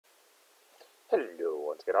Hello,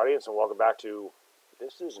 once again, audience, and welcome back to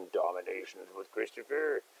This Isn't DomiNations with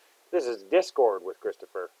Christopher. This is Discord with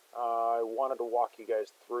Christopher. I wanted to walk you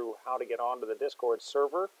guys through how to get onto the Discord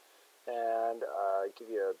server and give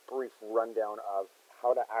you a brief rundown of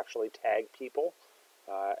how to actually tag people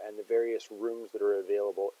and the various rooms that are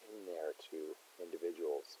available in there to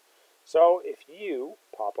individuals. So if you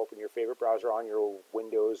pop open your favorite browser on your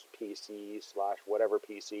Windows PC / whatever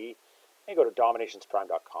PC, and go to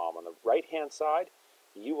DomiNationsPrime.com. On the right-hand side,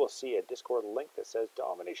 you will see a Discord link that says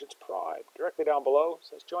DomiNations Prime. Directly down below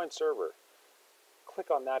says Join Server.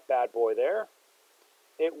 Click on that bad boy there.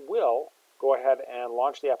 It will go ahead and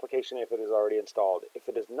launch the application if it is already installed. If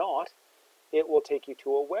it is not, it will take you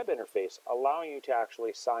to a web interface, allowing you to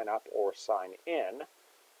actually sign up or sign in.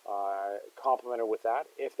 Complemented with that,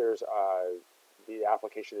 if there's the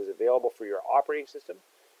application is available for your operating system,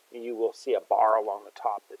 you will see a bar along the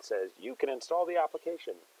top that says you can install the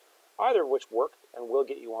application, either of which work and will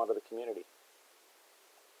get you onto the community.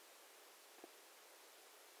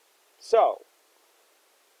 So,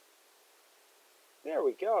 there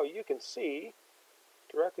we go. You can see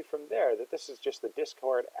directly from there that this is just the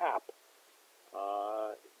Discord app.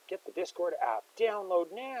 Get the Discord app. Download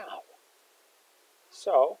now.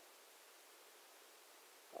 So,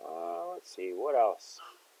 let's see, what else?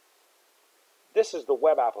 This is the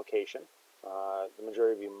web application. The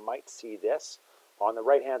majority of you might see this. On the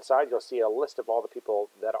right-hand side, you'll see a list of all the people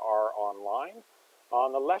that are online.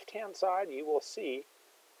 On the left-hand side, you will see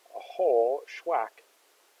a whole schwack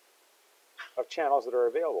of channels that are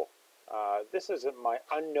available. This isn't my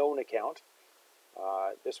unknown account.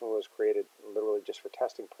 This one was created literally just for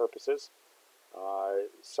testing purposes.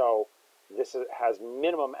 So this has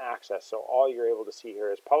minimum access, so all you're able to see here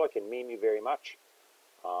is public and meme you very much.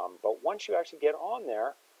 But once you actually get on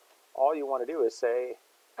there, all you want to do is say,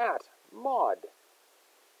 @mod,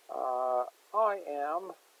 I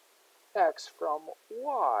am X from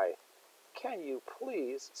Y. Can you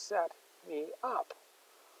please set me up?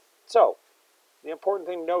 So, the important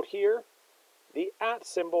thing to note here, the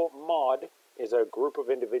 @ mod is a group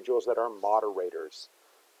of individuals that are moderators.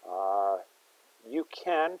 You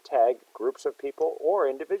can tag groups of people or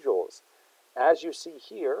individuals. As you see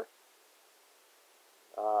here,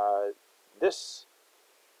 this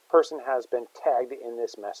person has been tagged in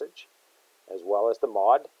this message, as well as the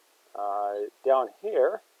mod. Down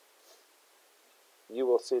here, you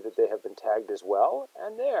will see that they have been tagged as well.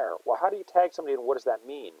 And there, well, how do you tag somebody and what does that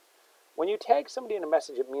mean? When you tag somebody in a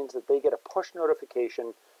message, it means that they get a push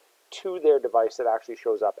notification to their device that actually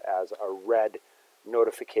shows up as a red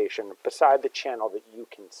notification beside the channel that you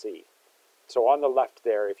can see. So on the left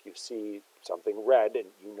there, if you see something red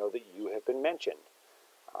and you know that you have been mentioned,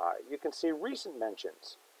 you can see recent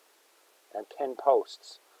mentions and pinned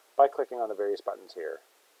posts by clicking on the various buttons here.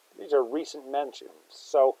 These are recent mentions.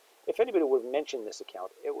 So if anybody would have mentioned this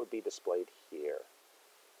account, it would be displayed here.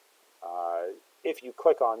 If you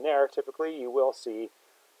click on there, typically you will see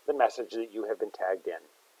the message that you have been tagged in.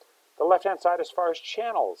 The left-hand side, as far as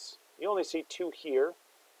channels, you only see 2 here.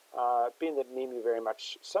 Being that meme you very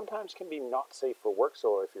much sometimes can be not safe for work,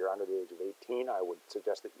 so if you're under the age of 18, I would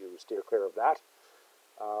suggest that you steer clear of that,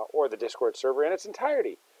 or the Discord server in its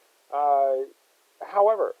entirety.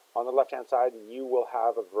 However, on the left-hand side, you will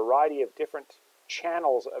have a variety of different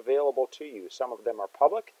channels available to you. Some of them are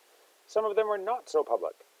public, some of them are not so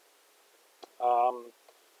public.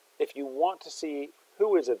 If you want to see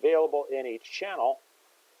who is available in each channel,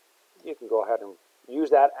 you can go ahead and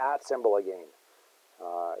use that @ again.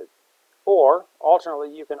 Or,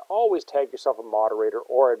 alternately, you can always tag yourself a moderator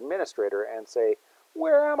or administrator and say,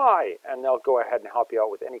 "Where am I?" And they'll go ahead and help you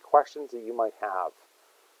out with any questions that you might have.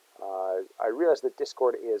 I realize that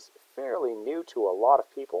Discord is fairly new to a lot of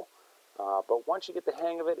people, but once you get the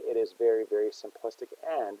hang of it, it is very, very simplistic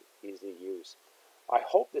and easy to use. I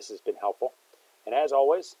hope this has been helpful, and as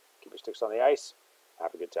always, keep your sticks on the ice.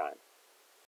 Have a good time.